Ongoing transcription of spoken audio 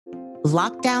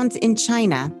Lockdowns in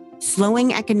China,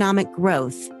 slowing economic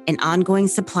growth, and ongoing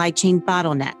supply chain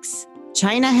bottlenecks.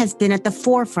 China has been at the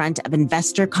forefront of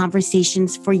investor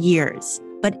conversations for years,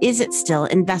 but is it still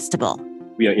investable?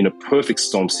 We are in a perfect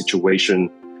storm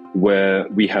situation where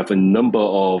we have a number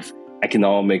of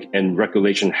economic and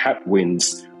regulation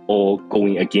headwinds all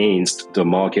going against the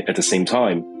market at the same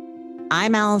time.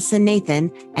 I'm Allison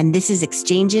Nathan, and this is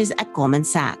Exchanges at Goldman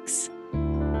Sachs.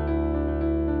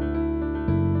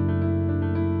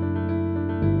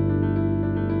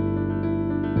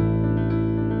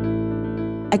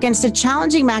 Against a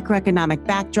challenging macroeconomic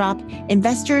backdrop,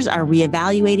 investors are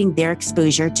reevaluating their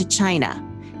exposure to China.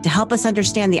 To help us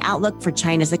understand the outlook for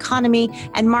China's economy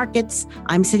and markets,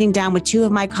 I'm sitting down with two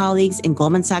of my colleagues in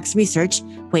Goldman Sachs Research,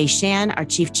 Hui Shan, our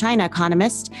Chief China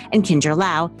Economist, and Kinjer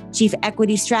Lau, Chief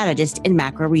Equity Strategist in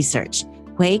Macro Research.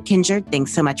 Hui, Kinjer,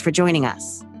 thanks so much for joining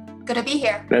us. Good to be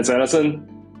here. Thanks, Allison.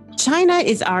 China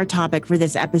is our topic for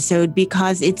this episode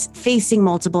because it's facing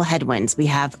multiple headwinds. We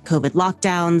have COVID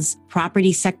lockdowns,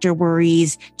 property sector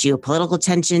worries, geopolitical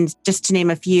tensions, just to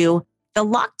name a few. The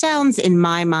lockdowns, in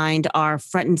my mind, are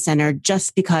front and center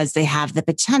just because they have the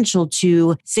potential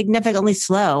to significantly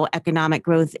slow economic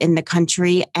growth in the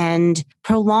country and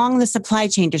prolong the supply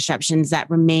chain disruptions that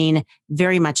remain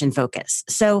very much in focus.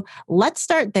 So let's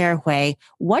start there, Hui.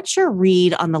 What's your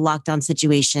read on the lockdown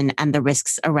situation and the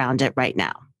risks around it right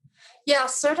now? Yeah,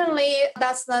 certainly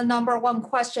that's the number one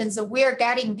questions that we're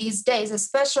getting these days,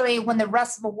 especially when the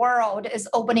rest of the world is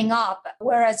opening up,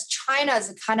 whereas China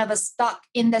is kind of stuck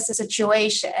in this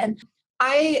situation.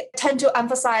 I tend to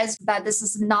emphasize that this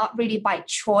is not really by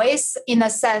choice, in the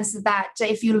sense that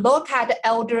if you look at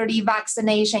elderly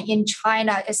vaccination in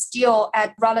China, is still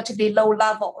at relatively low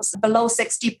levels, below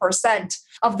 60%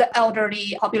 of the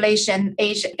elderly population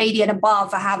aged 80 and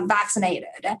above have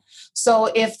vaccinated.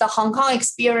 So if the Hong Kong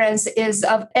experience is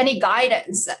of any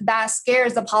guidance, that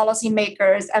scares the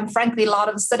policymakers and frankly, a lot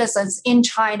of citizens in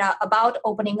China about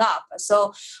opening up.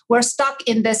 So we're stuck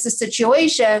in this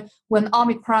situation when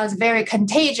Omicron is very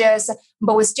contagious,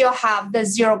 but we still have the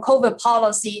zero COVID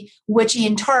policy, which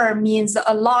in turn means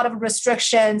a lot of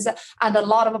restrictions and a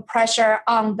lot of pressure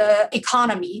on the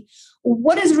economy.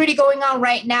 What is really going on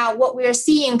right now, what we're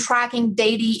seeing tracking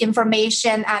daily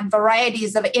information and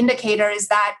varieties of indicators,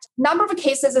 that number of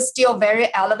cases is still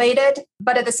very elevated,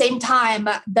 but at the same time,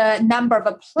 the number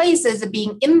of places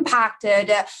being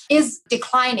impacted is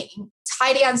declining. It's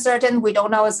highly uncertain. We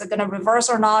don't know if it's going to reverse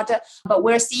or not, but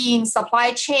we're seeing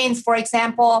supply chains, for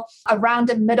example, around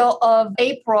the middle of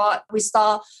April, we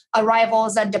saw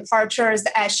arrivals and departures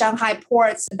at Shanghai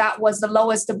ports. That was the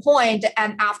lowest point.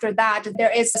 And after that,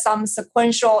 there is some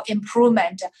sequential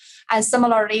improvement. And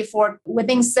similarly for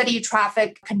within city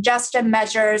traffic, congestion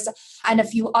measures, and a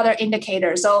few other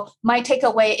indicators. So my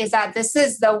takeaway is that this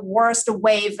is the worst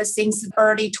wave since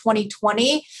early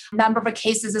 2020. Number of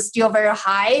cases is still very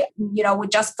high. We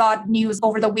just got news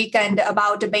over the weekend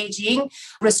about Beijing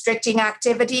restricting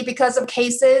activity because of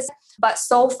cases. But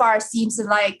so far, it seems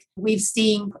like we've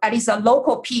seen at least a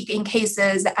local peak in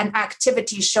cases, and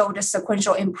activity showed a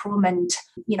sequential improvement,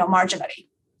 marginally.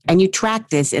 And you track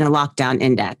this in a lockdown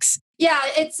index. Yeah,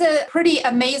 it's a pretty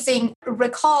amazing.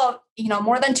 Recall,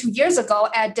 more than 2 years ago,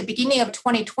 at the beginning of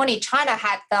 2020, China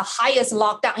had the highest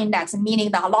lockdown index,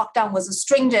 meaning the lockdown was the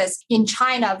strongest in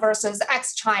China versus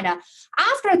ex-China.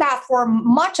 After that, for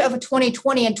much of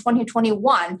 2020 and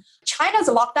 2021, China's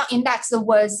lockdown index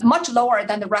was much lower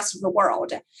than the rest of the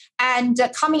world. And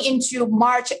coming into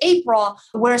March, April,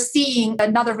 we're seeing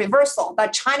another reversal.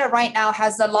 But China right now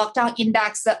has a lockdown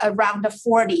index around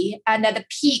 40. And at the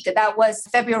peak, that was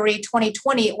February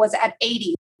 2020, it was at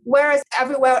 80. Whereas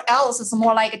everywhere else is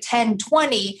more like a 10,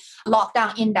 20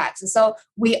 lockdown index. So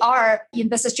we are in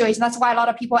this situation. That's why a lot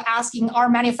of people are asking, are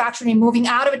manufacturing moving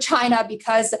out of China?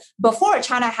 Because before,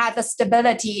 China had the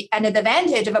stability and the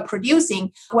advantage of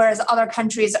producing, whereas other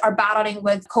countries are battling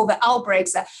with COVID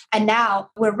outbreaks. And now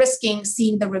we're risking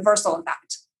seeing the reversal of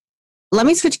that. Let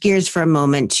me switch gears for a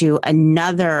moment to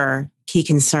another key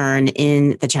concern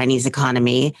in the Chinese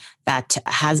economy that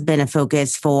has been a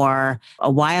focus for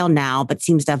a while now, but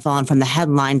seems to have fallen from the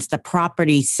headlines, the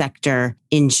property sector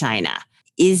in China.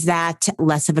 Is that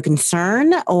less of a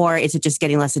concern, or is it just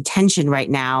getting less attention right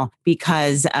now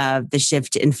because of the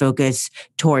shift in focus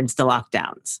towards the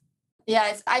lockdowns?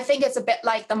 Yeah, I think it's a bit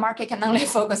like the market can only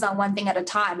focus on one thing at a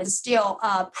time. It's still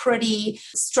a pretty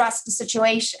stressed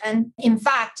situation. In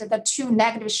fact, the two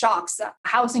negative shocks,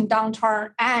 housing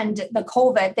downturn and the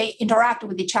COVID, they interact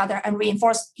with each other and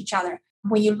reinforce each other.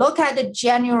 When you look at the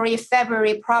January,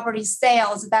 February property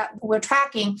sales that we're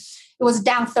tracking, it was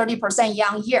down 30% year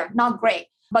on year. Not great.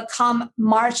 But come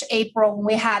March, April, when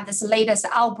we had this latest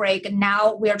outbreak,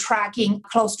 now we're tracking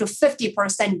close to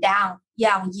 50% down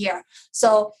year on year.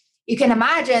 So you can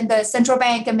imagine the central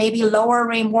bank may be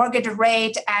lowering mortgage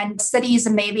rate and cities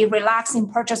may be relaxing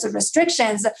purchase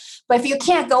restrictions. But if you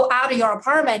can't go out of your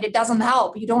apartment, it doesn't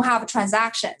help. You don't have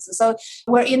transactions. So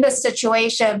we're in this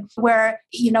situation where,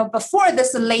 before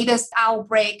this latest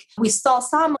outbreak, we saw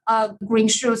some green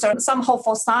shoots or some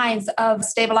hopeful signs of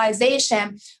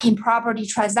stabilization in property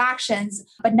transactions.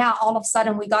 But now all of a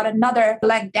sudden we got another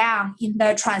leg down in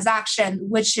the transaction,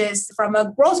 which is from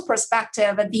a growth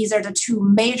perspective, these are the two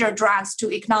major drags to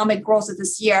economic growth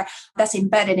this year that's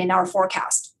embedded in our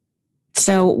forecast.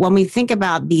 So when we think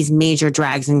about these major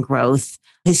drags in growth,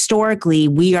 historically,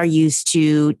 we are used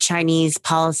to Chinese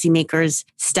policymakers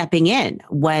stepping in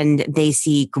when they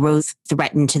see growth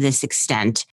threatened to this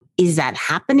extent. Is that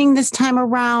happening this time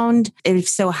around? If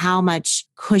so, how much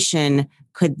cushion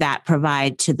could that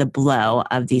provide to the blow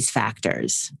of these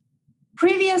factors?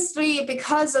 Previously,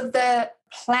 because of the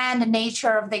planned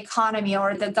nature of the economy,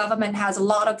 or the government has a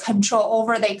lot of control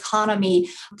over the economy,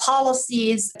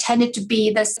 policies tended to be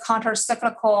this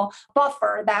counter-cyclical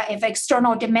buffer that if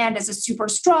external demand is super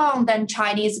strong, then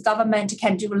Chinese government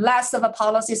can do less of a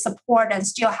policy support and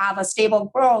still have a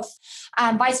stable growth.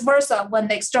 And vice versa, when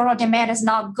the external demand is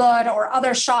not good or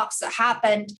other shocks that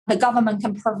happen, the government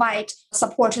can provide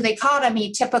support to the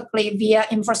economy, typically via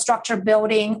infrastructure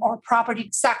building or property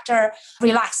sector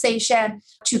relaxation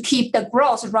to keep the growth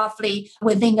roughly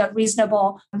within a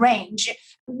reasonable range.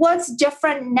 What's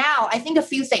different now? I think a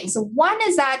few things. One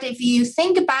is that if you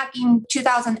think back in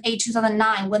 2008,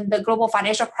 2009, when the global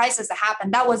financial crisis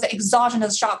happened, that was an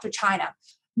exogenous shock to China.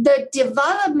 The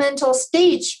developmental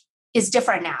stage is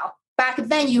different now. Back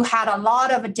then, you had a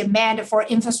lot of demand for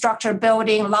infrastructure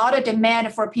building, a lot of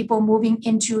demand for people moving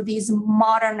into these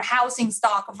modern housing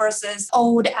stock versus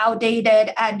old,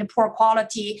 outdated, and poor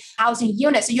quality housing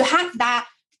units. So you have that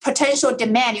potential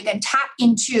demand you can tap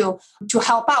into to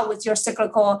help out with your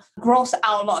cyclical growth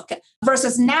outlook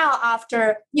versus now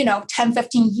after 10,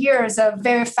 15 years of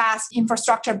very fast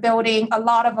infrastructure building, a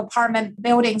lot of apartment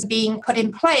buildings being put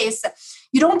in place,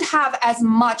 you don't have as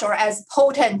much or as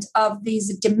potent of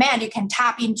these demand you can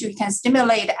tap into, you can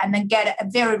stimulate and then get a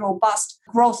very robust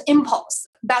growth impulse.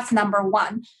 That's number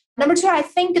one. Number two, I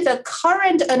think the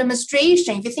current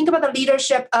administration, if you think about the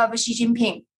leadership of Xi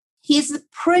Jinping, he's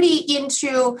pretty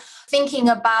into thinking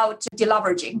about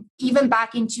deleveraging. Even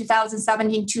back in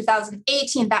 2017,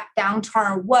 2018, that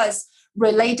downturn was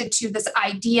related to this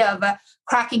idea of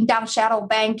cracking down shadow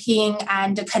banking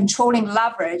and controlling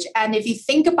leverage. And if you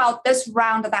think about this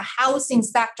round, the housing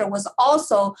sector was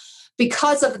also,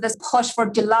 because of this push for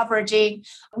deleveraging,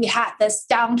 we had this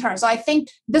downturn. So I think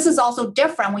this is also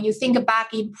different when you think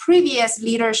back in previous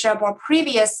leadership or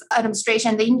previous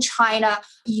administration in China,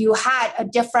 you had a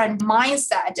different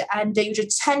mindset and you should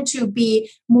tend to be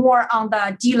more on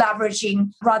the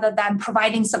deleveraging rather than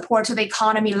providing support to the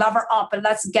economy, lever up, and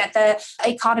let's get the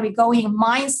economy going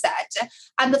mindset.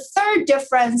 And the third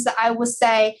difference, I would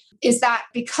say, is that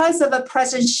because of a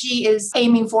President Xi is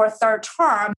aiming for a third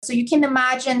term, so you can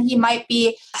imagine he might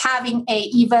be having a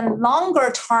even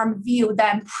longer term view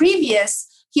than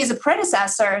his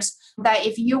predecessors, that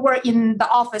if you were in the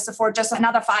office for just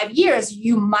another 5 years,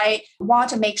 you might want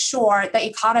to make sure the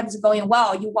economy is going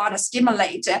well. You want to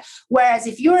stimulate. Whereas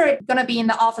if you're going to be in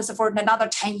the office for another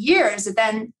 10 years,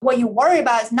 then what you worry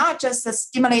about is not just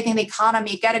stimulating the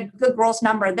economy, get a good growth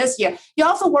number this year. You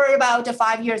also worry about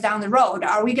 5 years down the road.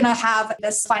 Are we going to have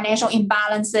this financial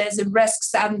imbalances,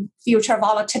 risks, and future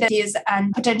volatilities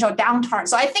and potential downturns?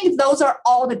 So I think those are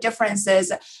all the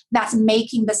differences that's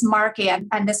making this market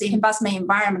and this investment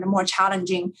environment more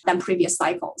challenging than previous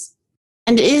cycles.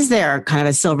 And is there kind of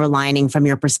a silver lining from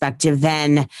your perspective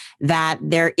then that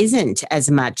there isn't as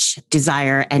much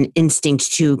desire and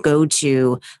instinct to go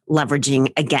to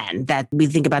leveraging again? That we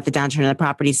think about the downturn in the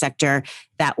property sector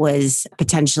that was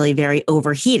potentially very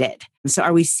overheated. So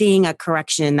are we seeing a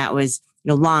correction that was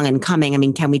long and coming? I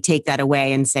mean, can we take that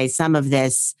away and say some of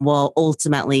this will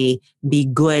ultimately be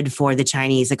good for the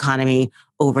Chinese economy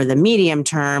over the medium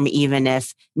term, even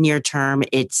if near term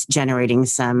it's generating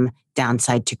some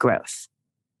downside to growth?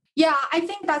 Yeah, I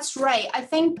think that's right. I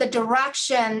think the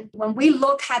direction, when we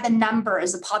look at the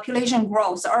numbers, the population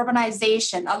growth,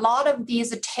 urbanization, a lot of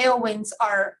these tailwinds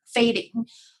are fading.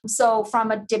 So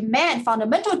from a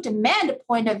fundamental demand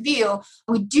point of view,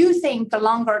 we do think the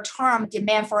longer term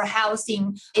demand for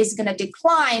housing is going to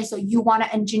decline. So you want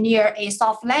to engineer a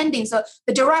soft landing. So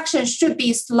the direction should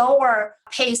be slower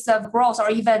pace of growth or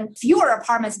even fewer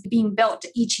apartments being built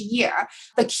each year.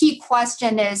 The key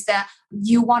question is that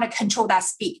you want to control that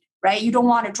speed. right? You don't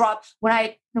want to drop.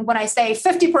 When I say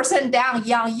 50% down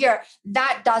year on year,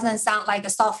 that doesn't sound like a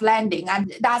soft landing.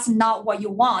 And that's not what you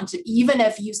want, even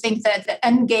if you think that the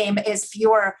end game is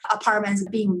fewer apartments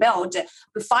being built.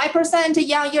 With 5%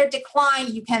 year on year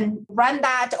decline, you can run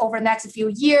that over the next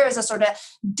few years to sort of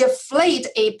deflate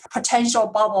a potential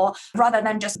bubble rather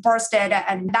than just burst it.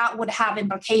 And that would have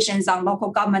implications on local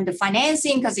government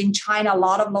financing, because in China, a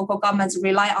lot of local governments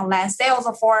rely on land sales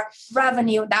for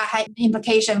revenue. That had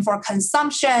implication for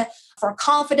consumption, for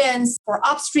confidence, for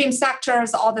upstream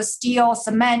sectors, all the steel,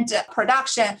 cement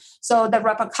production. So the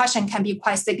repercussion can be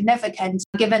quite significant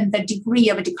given the degree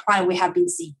of a decline we have been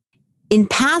seeing. In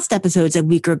past episodes of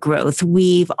Weaker Growth,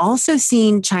 we've also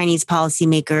seen Chinese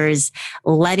policymakers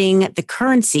letting the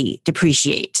currency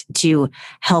depreciate to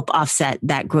help offset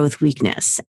that growth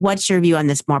weakness. What's your view on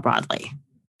this more broadly?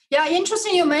 Yeah,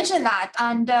 interesting you mentioned that.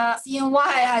 And CNY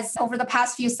has, over the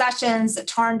past few sessions,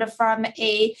 turned from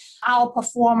a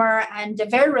outperformer and a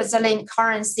very resilient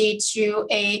currency to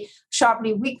a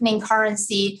sharply weakening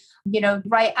currency.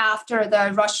 Right after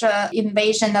the Russia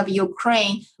invasion of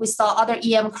Ukraine, we saw other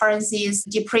EM currencies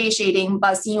depreciating,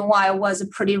 but CNY was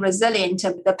pretty resilient.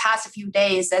 The past few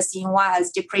days, CNY has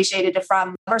depreciated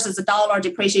versus the dollar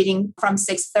depreciating from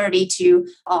 630 to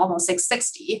almost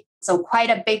 660. So quite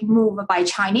a big move by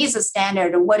Chinese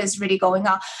standard. What is really going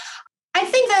on? I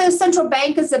think the central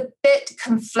bank is a bit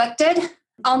conflicted.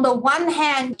 On the one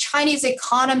hand, Chinese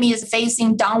economy is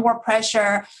facing downward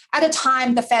pressure at a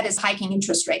time the Fed is hiking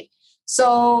interest rate.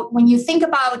 So when you think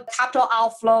about capital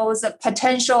outflows,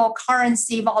 potential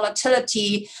currency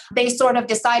volatility, they sort of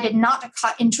decided not to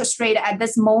cut interest rate at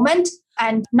this moment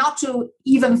and not to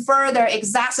even further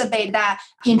exacerbate that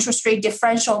interest rate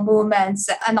differential movements.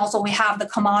 And also we have the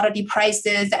commodity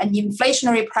prices and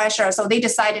inflationary pressure. So they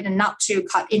decided not to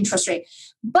cut interest rate.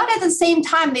 But at the same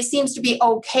time, it seems to be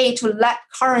okay to let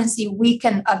currency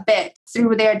weaken a bit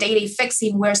through their daily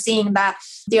fixing. We're seeing that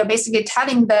they're basically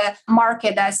telling the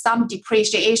market that some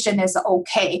depreciation is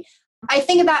okay. I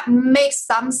think that makes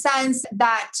some sense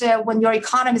that when your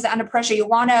economy is under pressure, you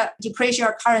want to depreciate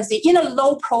your currency in a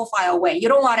low profile way. You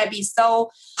don't want to be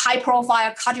so high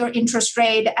profile, cut your interest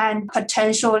rate and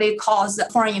potentially cause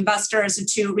foreign investors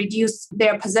to reduce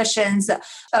their positions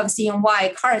of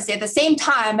CNY currency. At the same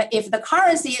time, if the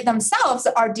currency themselves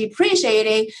are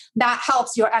depreciating, that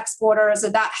helps your exporters,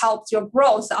 that helps your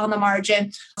growth on the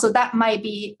margin. So that might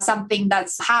be something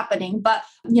that's happening. But,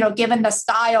 given the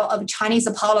style of Chinese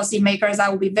policymakers, I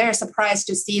will be very surprised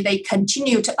to see they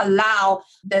continue to allow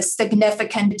the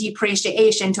significant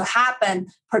depreciation to happen,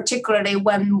 particularly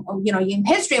when, in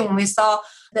history, when we saw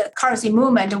the currency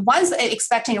movement, once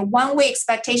a one-way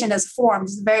expectation is formed,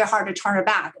 it's very hard to turn it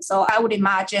back. So I would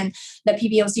imagine the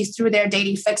PBOC through their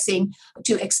daily fixing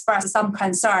to express some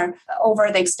concern over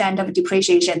the extent of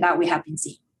depreciation that we have been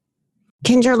seeing.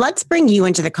 Kendra, let's bring you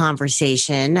into the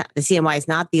conversation. The CNY is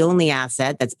not the only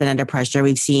asset that's been under pressure.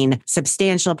 We've seen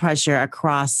substantial pressure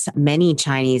across many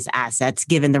Chinese assets,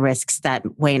 given the risks that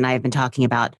Wei and I have been talking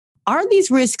about. Are these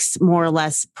risks more or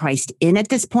less priced in at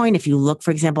this point, if you look,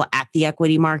 for example, at the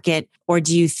equity market, or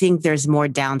do you think there's more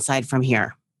downside from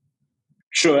here?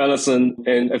 Sure, Alison.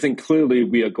 And I think clearly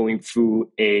we are going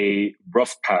through a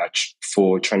rough patch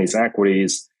for Chinese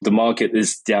equities. The market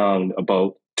is down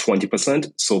about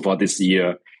 20% so far this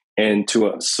year. And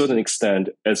to a certain extent,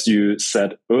 as you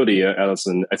said earlier,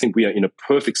 Alison, I think we are in a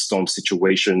perfect storm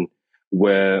situation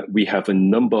where we have a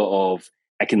number of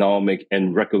economic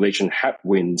and regulation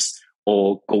headwinds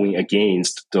all going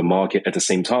against the market at the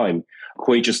same time.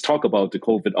 Hui just talked about the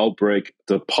COVID outbreak,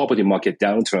 the property market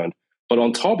downturn. But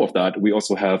on top of that, we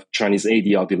also have Chinese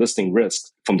ADR delisting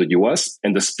risks from the US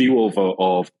and the spillover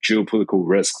of geopolitical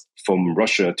risks from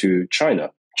Russia to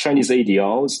China. Chinese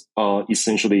ADRs are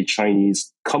essentially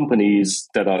Chinese companies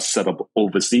that are set up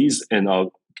overseas and are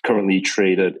currently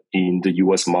traded in the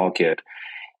US market.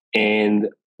 And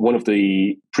one of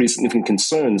the pretty significant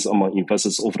concerns among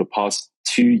investors over the past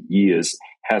 2 years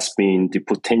has been the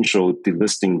potential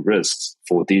delisting risks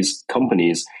for these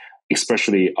companies,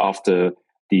 especially after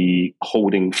the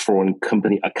Holding Foreign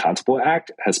Company Accountable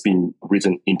Act has been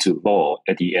written into law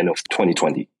at the end of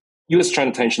 2020.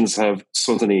 US-China tensions have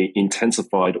certainly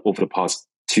intensified over the past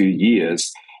 2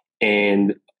 years,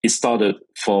 and it started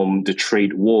from the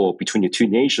trade war between the two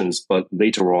nations, but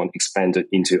later on expanded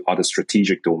into other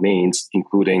strategic domains,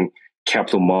 including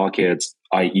capital markets,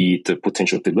 i.e. the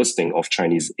potential delisting of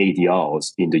Chinese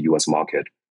ADRs in the US market.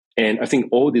 And I think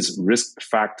all these risk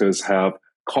factors have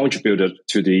contributed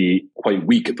to the quite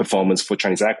weak performance for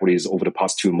Chinese equities over the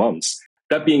past 2 months.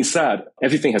 That being said,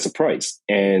 everything has a price.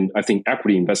 And I think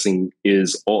equity investing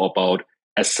is all about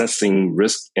assessing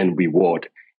risk and reward.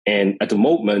 And at the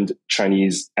moment,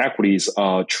 Chinese equities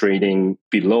are trading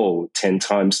below 10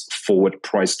 times forward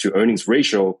price to earnings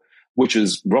ratio, which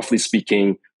is roughly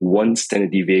speaking, one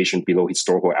standard deviation below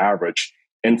historical average.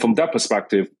 And from that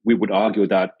perspective, we would argue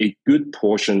that a good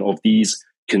portion of these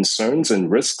concerns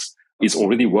and risks is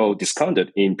already well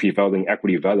discounted in prevailing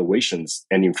equity valuations.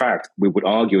 And in fact, we would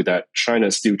argue that China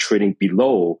is still trading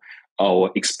below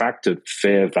our expected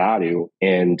fair value,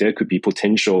 and there could be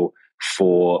potential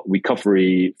for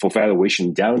recovery for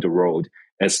valuation down the road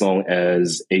as long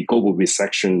as a global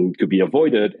recession could be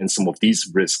avoided and some of these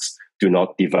risks do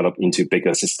not develop into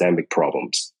bigger systemic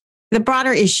problems. The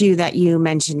broader issue that you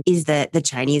mentioned is that the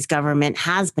Chinese government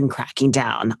has been cracking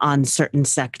down on certain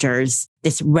sectors.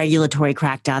 This regulatory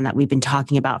crackdown that we've been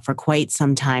talking about for quite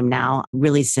some time now,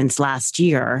 really since last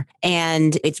year.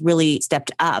 And it's really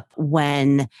stepped up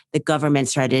when the government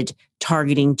started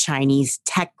targeting Chinese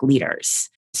tech leaders.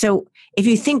 So if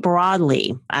you think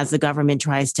broadly, as the government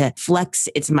tries to flex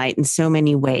its might in so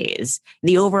many ways,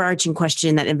 the overarching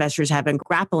question that investors have been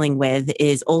grappling with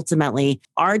is ultimately,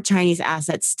 are Chinese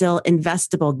assets still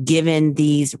investable given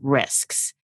these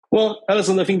risks? Well,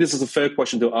 Alison, I think this is a fair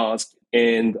question to ask.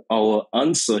 And our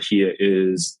answer here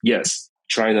is yes,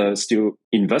 China is still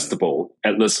investable,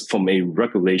 at least from a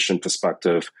regulation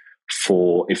perspective,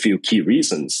 for a few key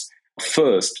reasons.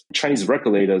 First, Chinese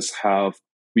regulators have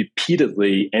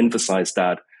repeatedly emphasized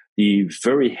that the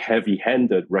very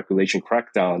heavy-handed regulation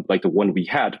crackdown, like the one we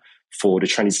had for the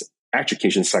Chinese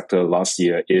education sector last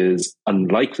year, is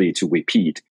unlikely to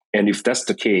repeat. And if that's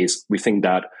the case, we think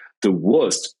that the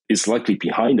worst is likely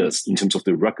behind us in terms of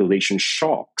the regulation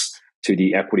shocks to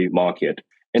the equity market.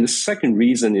 And the second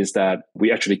reason is that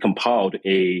we actually compiled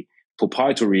a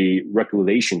proprietary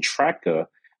regulation tracker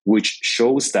which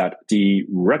shows that the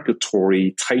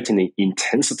regulatory tightening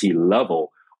intensity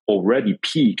level already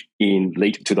peaked in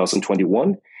late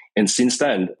 2021. And since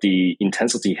then, the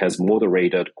intensity has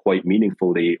moderated quite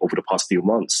meaningfully over the past few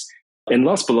months. And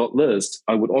last but not least,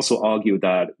 I would also argue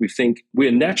that we think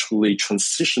we're naturally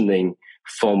transitioning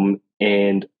from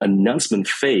an announcement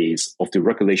phase of the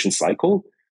regulation cycle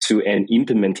to an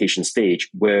implementation stage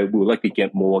where we'll likely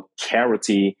get more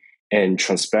clarity and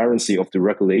transparency of the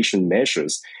regulation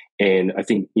measures. And I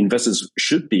think investors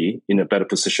should be in a better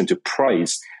position to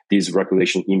price these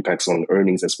regulation impacts on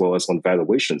earnings as well as on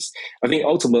valuations. I think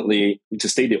ultimately, to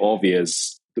state the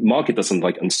obvious, the market doesn't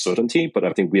like uncertainty, but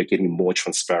I think we are getting more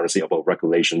transparency about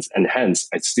regulations. And hence,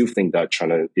 I still think that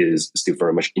China is still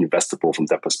very much investable from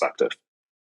that perspective.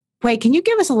 Wei, can you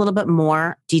give us a little bit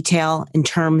more detail in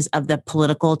terms of the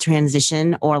political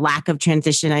transition or lack of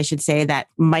transition, I should say, that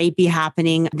might be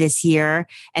happening this year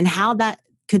and how that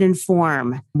could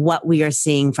inform what we are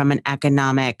seeing from an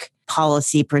economic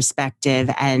policy perspective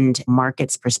and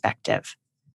markets perspective?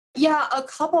 Yeah, a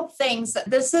couple of things.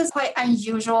 This is quite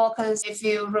unusual because if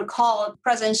you recall,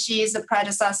 President Xi's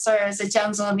predecessor,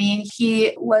 Jiang Zemin,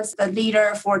 he was the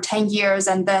leader for 10 years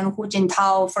and then Hu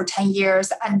Jintao for 10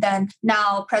 years. And then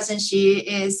now President Xi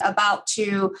is about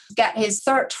to get his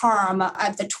third term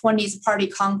at the 20th Party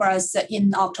Congress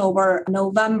in October,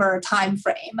 November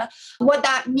timeframe. What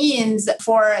that means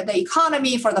for the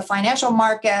economy, for the financial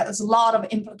market, is a lot of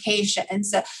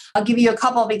implications. I'll give you a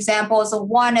couple of examples.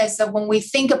 One is that when we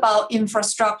think about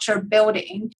infrastructure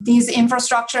building. These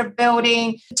infrastructure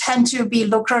building tend to be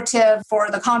lucrative for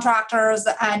the contractors,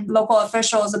 and local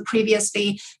officials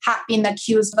previously had been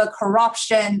accused of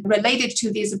corruption related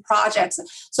to these projects.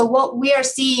 So what we are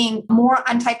seeing, more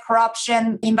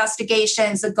anti-corruption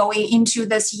investigations going into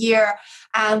this year.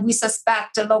 And we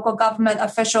suspect the local government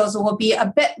officials will be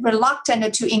a bit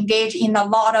reluctant to engage in a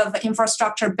lot of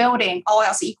infrastructure building, all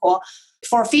else equal,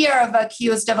 for fear of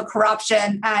accused of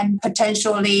corruption and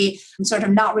potentially sort of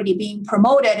not really being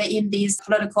promoted in these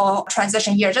political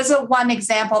transition years. Just one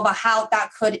example of how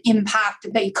that could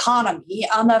impact the economy.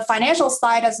 On the financial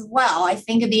side as well, I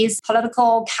think these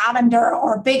political calendar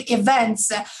or big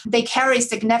events, they carry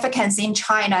significance in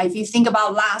China. If you think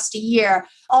about last year,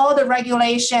 all the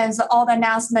regulations, all the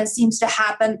announcements seems to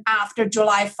happen after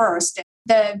July 1st.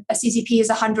 The CCP's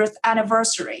 100th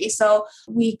anniversary. So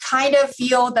we kind of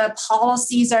feel the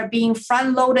policies are being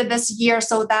front-loaded this year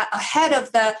so that ahead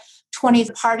of the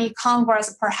 20th Party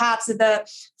Congress, perhaps the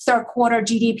third quarter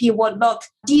GDP would look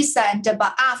decent,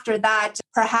 but after that,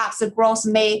 perhaps the growth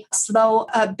may slow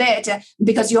a bit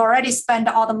because you already spent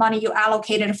all the money you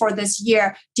allocated for this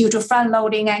year due to front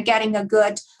loading and getting a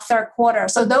good third quarter.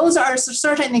 So those are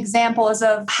certain examples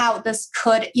of how this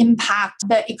could impact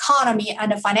the economy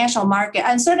and the financial market.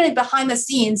 And certainly behind the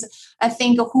scenes, I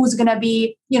think who's going to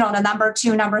be, the number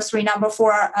 2, number 3, number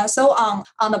 4, so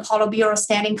on the Politburo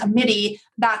Standing Committee,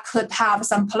 that could have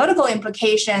some political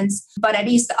implications. But at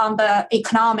least on the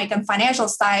economic and financial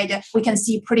side, we can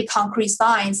see pretty concrete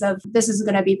signs of this is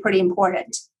going to be pretty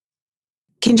important.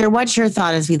 Kendra, what's your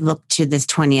thought as we look to this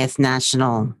 20th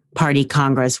National Party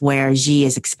Congress, where Xi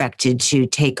is expected to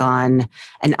take on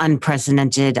an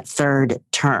unprecedented third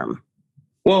term?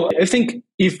 Well, I think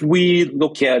if we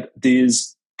look at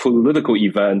this political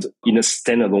event in a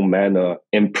standalone manner,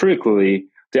 empirically,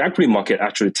 the equity market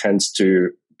actually tends to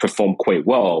perform quite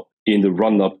well in the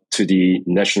run-up to the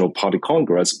National Party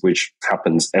Congress, which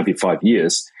happens every 5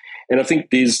 years. And I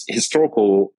think this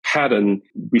historical pattern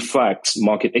reflects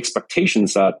market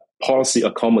expectations that policy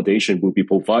accommodation will be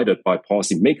provided by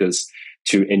policymakers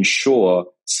to ensure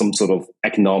some sort of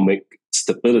economic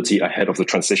stability ahead of the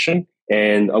transition.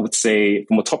 And I would say,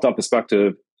 from a top-down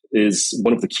perspective, is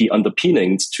one of the key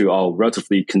underpinnings to our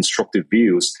relatively constructive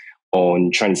views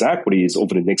on Chinese equities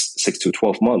over the next 6 to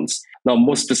 12 months. Now,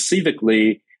 more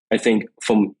specifically, I think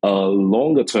from a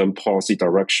longer term policy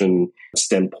direction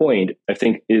standpoint, I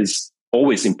think is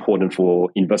always important for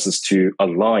investors to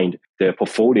align their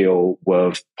portfolio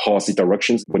with policy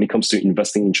directions when it comes to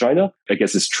investing in China. I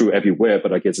guess it's true everywhere,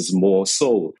 but I guess it's more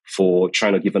so for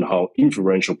China, given how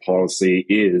influential policy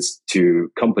is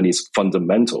to companies'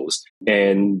 fundamentals.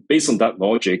 And based on that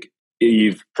logic,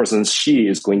 if President Xi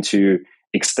is going to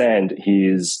extend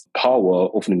his power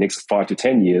over the next 5 to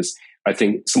 10 years, I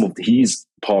think some of his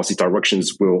policy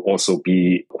directions will also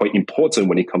be quite important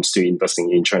when it comes to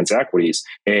investing in Chinese equities.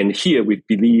 And here we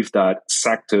believe that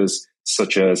sectors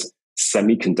such as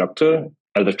semiconductor,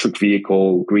 electric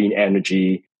vehicle, green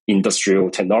energy, industrial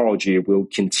technology will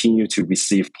continue to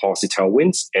receive policy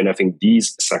tailwinds. And I think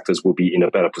these sectors will be in a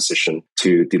better position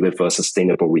to deliver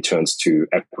sustainable returns to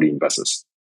equity investors.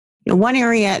 One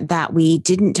area that we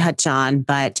didn't touch on,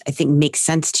 but I think makes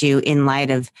sense to in light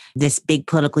of this big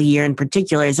political year in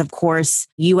particular, is, of course,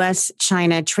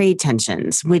 U.S.-China trade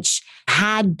tensions, which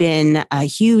had been a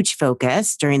huge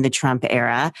focus during the Trump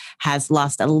era, has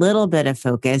lost a little bit of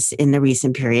focus in the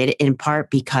recent period, in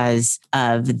part because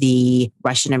of the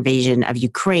Russian invasion of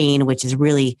Ukraine, which has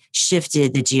really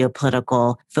shifted the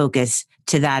geopolitical focus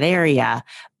to that area.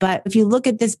 But if you look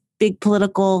at this big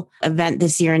political event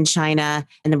this year in China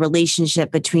and the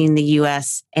relationship between the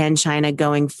U.S. and China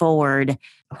going forward,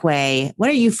 Hui,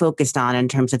 what are you focused on in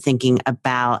terms of thinking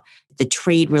about the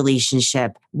trade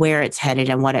relationship, where it's headed,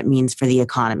 and what it means for the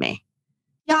economy?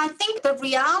 Yeah, I think the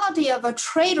reality of a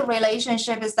trade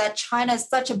relationship is that China is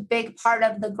such a big part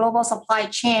of the global supply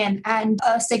chain and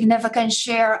a significant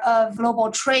share of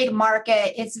global trade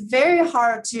market. It's very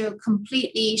hard to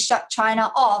completely shut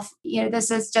China off.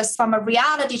 This is just from a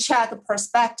reality check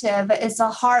perspective, it's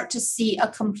hard to see a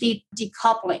complete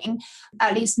decoupling,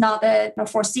 at least not in the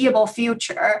foreseeable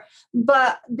future.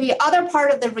 But the other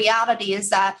part of the reality is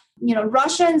that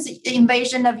Russia's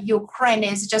invasion of Ukraine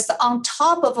is just on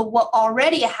top of what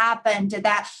already happened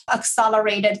that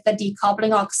accelerated the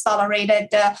decoupling, or accelerated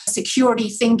the security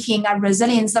thinking and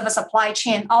resilience of a supply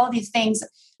chain. All these things,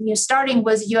 starting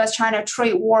with U.S.-China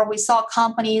trade war, we saw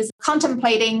companies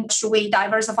contemplating, should we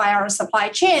diversify our supply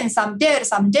chain? Some did,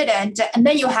 some didn't. And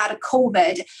then you had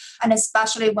COVID. And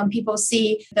especially when people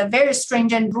see the very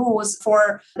stringent rules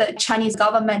for the Chinese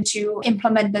government to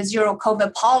implement the zero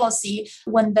COVID policy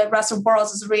when the rest of the world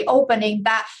is reopening,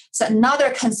 that's another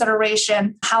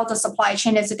consideration, how the supply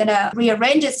chain is going to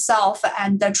rearrange itself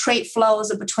and the trade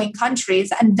flows between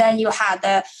countries. And then you had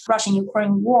the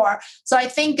Russian-Ukraine war. So I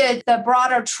think the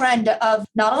broader trend of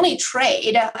not only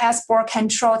trade, export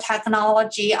control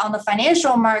technology on the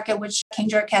financial market, which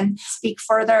Kendra can speak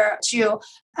further to,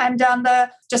 and on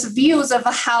the just views of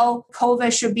how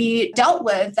COVID should be dealt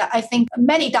with. I think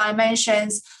many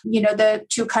dimensions, the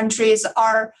two countries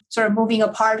are sort of moving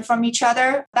apart from each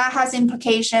other. That has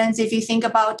implications if you think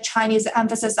about Chinese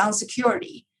emphasis on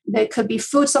security. There could be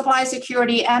food supply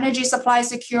security, energy supply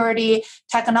security,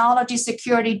 technology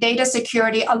security, data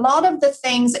security. A lot of the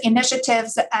things,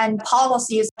 initiatives, and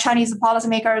policies Chinese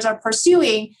policymakers are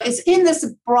pursuing is in this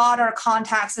broader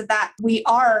context that we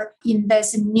are in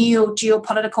this new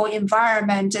geopolitical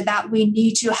environment, that we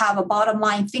need to have a bottom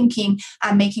line thinking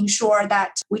and making sure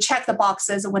that we check the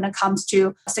boxes when it comes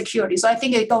to security. So I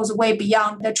think it goes way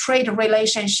beyond the trade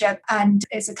relationship, and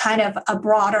it's a kind of a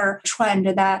broader trend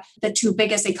that the two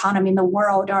biggest economies in the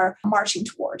world are marching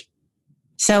toward.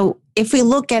 So if we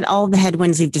look at all the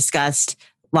headwinds we've discussed,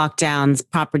 lockdowns,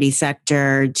 property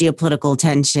sector, geopolitical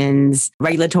tensions,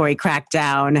 regulatory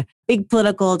crackdown, big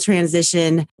political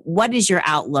transition, what is your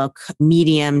outlook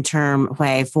medium-term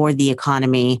way for the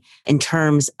economy in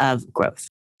terms of growth?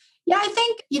 Yeah, I think,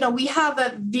 we have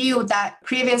a view that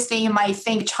previously you might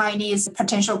think Chinese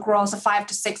potential growth of 5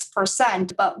 to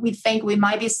 6%, but we think we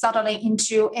might be settling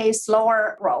into a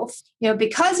slower growth.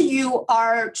 Because you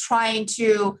are trying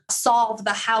to solve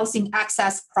the housing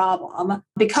access problem,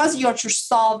 because you're to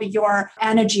solve your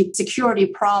energy security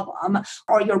problem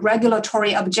or your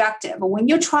regulatory objective, when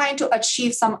you're trying to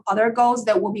achieve some other goals,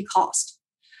 there will be cost.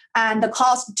 And the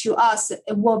cost to us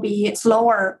will be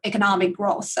slower economic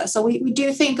growth. So we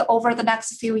do think over the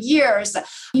next few years,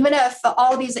 even if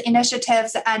all these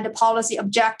initiatives and policy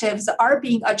objectives are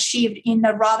being achieved in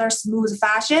a rather smooth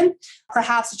fashion,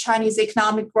 perhaps Chinese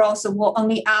economic growth will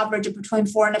only average between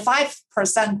 4 and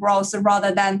 5% growth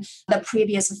rather than the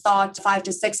previous thought 5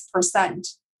 to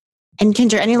 6%. And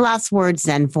Kendra, any last words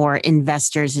then for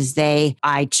investors as they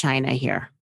eye China here?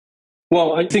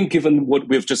 Well, I think given what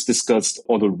we've just discussed,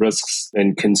 all the risks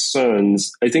and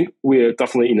concerns, I think we're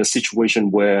definitely in a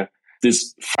situation where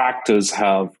these factors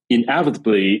have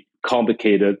inevitably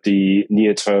complicated the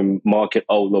near-term market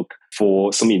outlook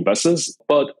for some investors.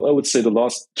 But I would say the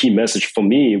last key message for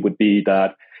me would be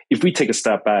that if we take a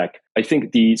step back, I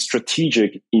think the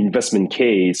strategic investment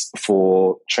case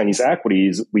for Chinese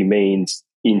equities remains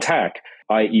intact,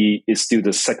 i.e., is still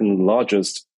the second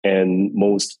largest and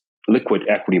most liquid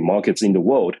equity markets in the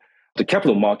world. The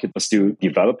capital markets are still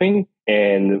developing,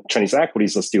 and Chinese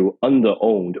equities are still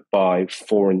under-owned by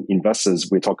foreign investors.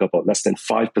 We're talking about less than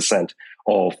 5%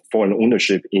 of foreign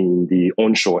ownership in the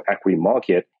onshore equity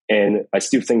market. And I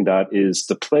still think that is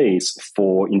the place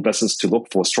for investors to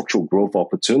look for structural growth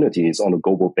opportunities on a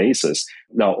global basis.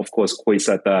 Now, of course, Hui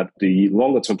said that the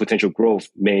longer-term potential growth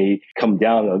may come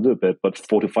down a little bit, but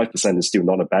 4 to 5% is still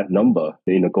not a bad number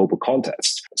in a global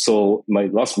context. So my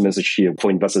last message here for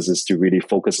investors is to really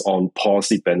focus on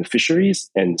policy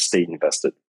beneficiaries and stay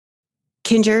invested.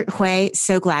 Kendra, Hui,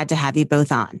 so glad to have you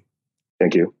both on.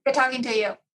 Thank you. Good talking to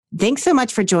you. Thanks so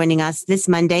much for joining us this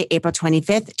Monday, April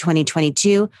 25th,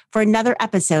 2022, for another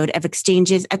episode of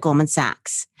Exchanges at Goldman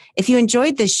Sachs. If you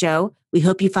enjoyed this show, we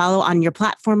hope you follow on your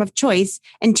platform of choice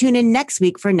and tune in next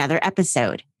week for another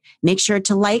episode. Make sure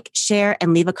to like, share,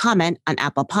 and leave a comment on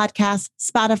Apple Podcasts,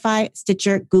 Spotify,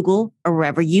 Stitcher, Google, or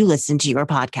wherever you listen to your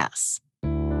podcasts.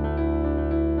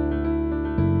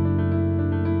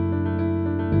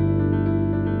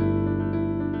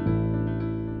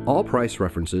 All price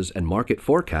references and market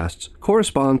forecasts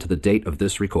correspond to the date of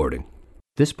this recording.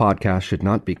 This podcast should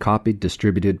not be copied,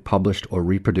 distributed, published, or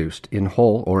reproduced in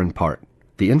whole or in part.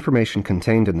 The information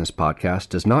contained in this podcast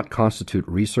does not constitute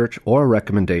research or a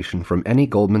recommendation from any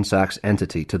Goldman Sachs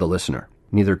entity to the listener.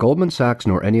 Neither Goldman Sachs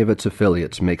nor any of its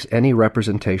affiliates makes any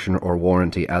representation or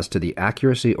warranty as to the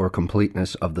accuracy or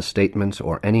completeness of the statements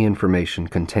or any information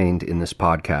contained in this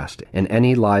podcast, and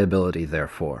any liability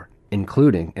therefor,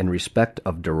 including in respect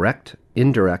of direct,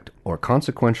 indirect, or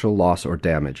consequential loss or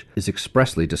damage, is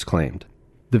expressly disclaimed.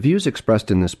 The views expressed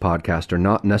in this podcast are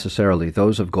not necessarily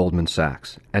those of Goldman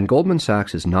Sachs, and Goldman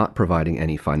Sachs is not providing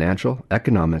any financial,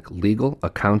 economic, legal,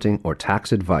 accounting, or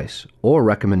tax advice or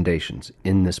recommendations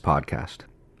in this podcast.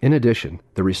 In addition,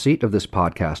 the receipt of this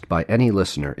podcast by any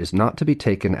listener is not to be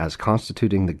taken as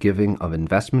constituting the giving of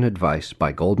investment advice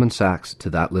by Goldman Sachs to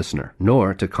that listener,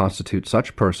 nor to constitute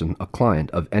such person a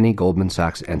client of any Goldman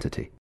Sachs entity.